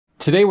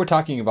Today we're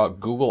talking about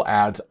Google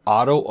Ads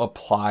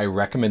auto-apply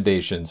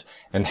recommendations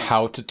and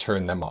how to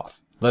turn them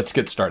off. Let's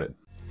get started.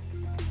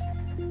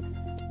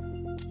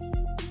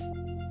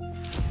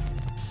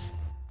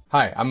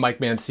 Hi, I'm Mike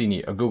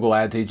Mancini, a Google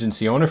Ads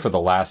agency owner for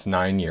the last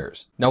 9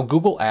 years. Now,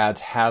 Google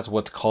Ads has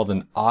what's called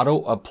an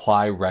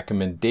auto-apply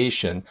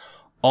recommendation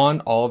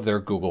on all of their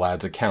Google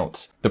Ads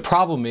accounts. The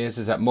problem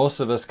is that most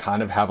of us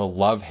kind of have a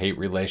love-hate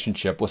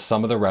relationship with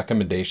some of the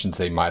recommendations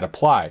they might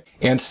apply.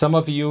 And some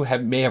of you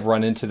may have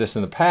run into this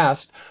in the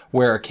past,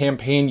 where a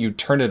campaign, you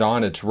turn it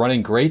on, it's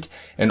running great,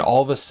 and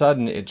all of a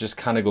sudden it just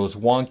kind of goes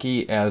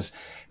wonky as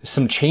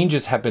some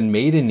changes have been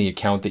made in the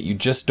account that you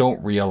just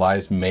don't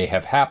realize may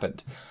have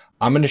happened.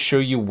 I'm going to show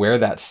you where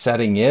that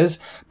setting is,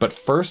 but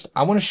first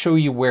I want to show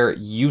you where it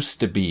used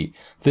to be.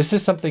 This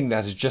is something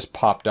that has just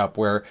popped up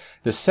where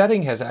the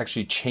setting has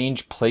actually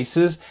changed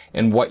places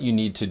and what you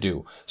need to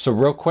do. So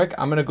real quick,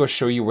 I'm going to go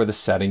show you where the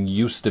setting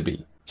used to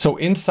be. So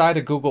inside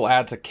a Google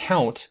Ads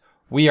account,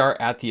 we are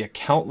at the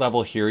account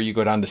level here. You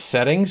go down to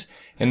settings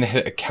and then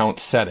hit account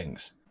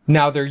settings.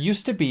 Now there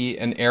used to be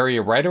an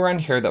area right around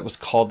here that was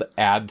called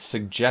ad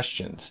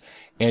suggestions.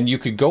 And you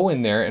could go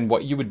in there and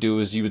what you would do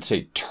is you would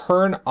say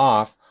turn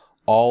off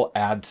all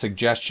ad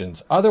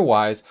suggestions.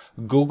 Otherwise,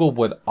 Google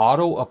would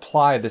auto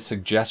apply the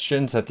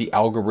suggestions that the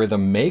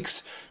algorithm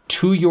makes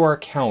to your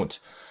account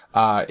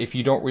if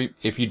you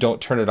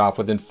don't turn it off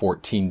within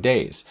 14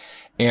 days.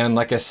 And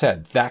like I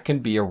said, that can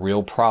be a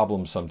real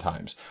problem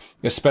sometimes,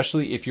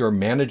 especially if you're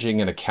managing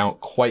an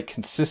account quite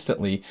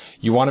consistently.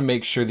 You want to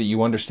make sure that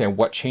you understand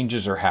what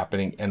changes are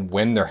happening and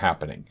when they're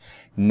happening.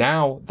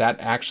 Now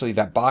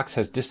that box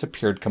has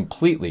disappeared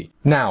completely.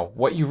 Now,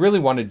 what you really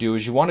want to do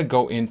is you want to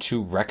go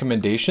into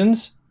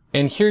recommendations.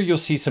 And here you'll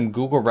see some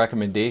Google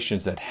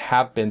recommendations that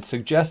have been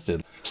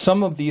suggested.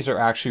 Some of these are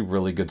actually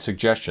really good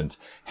suggestions.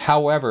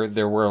 However,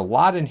 there were a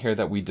lot in here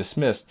that we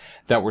dismissed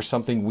that were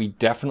something we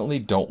definitely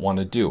don't want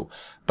to do.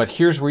 But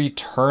here's where you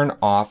turn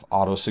off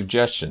auto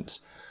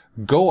suggestions.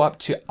 Go up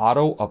to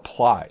auto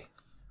apply.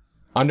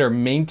 Under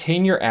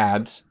maintain your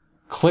ads,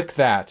 click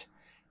that,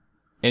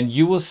 and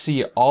you will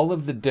see all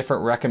of the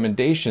different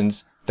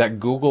recommendations that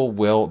Google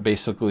will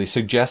basically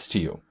suggest to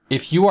you.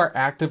 If you are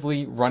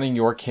actively running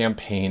your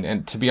campaign,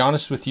 and to be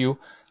honest with you,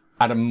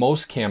 out of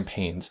most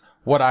campaigns,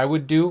 what I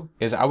would do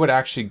is I would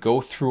actually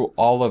go through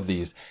all of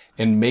these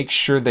and make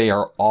sure they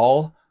are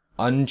all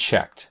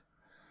unchecked.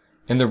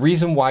 And the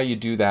reason why you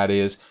do that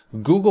is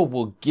Google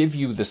will give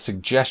you the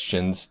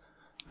suggestions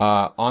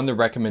on the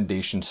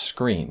recommendation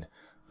screen.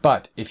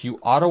 But if you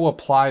auto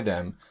apply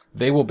them,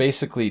 they will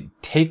basically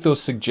take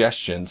those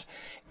suggestions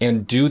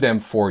and do them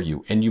for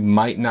you, and you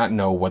might not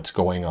know what's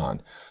going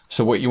on.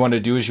 So what you want to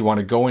do is you want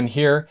to go in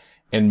here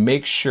and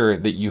make sure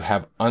that you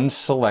have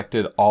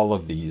unselected all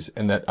of these,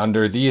 and that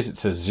under these it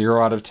says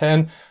 0 out of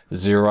 10,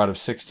 0 out of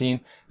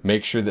 16.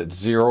 Make sure that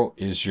 0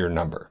 is your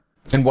number.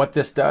 And what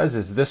this does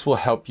is this will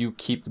help you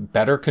keep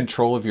better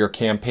control of your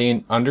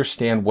campaign,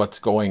 understand what's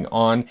going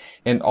on,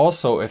 and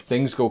also if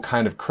things go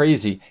kind of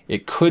crazy,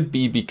 it could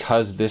be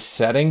because this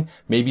setting,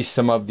 maybe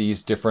some of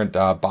these different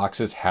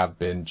boxes have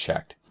been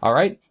checked. All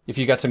right, if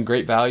you got some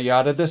great value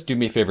out of this, do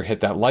me a favor, hit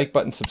that like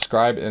button,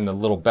 subscribe, and the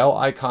little bell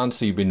icon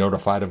so you'll be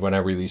notified of when I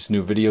release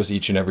new videos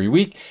each and every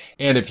week.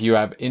 And if you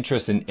have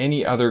interest in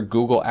any other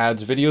Google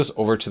Ads videos,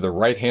 over to the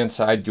right-hand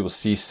side, you will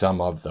see some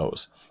of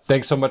those.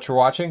 Thanks so much for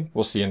watching.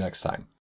 We'll see you next time.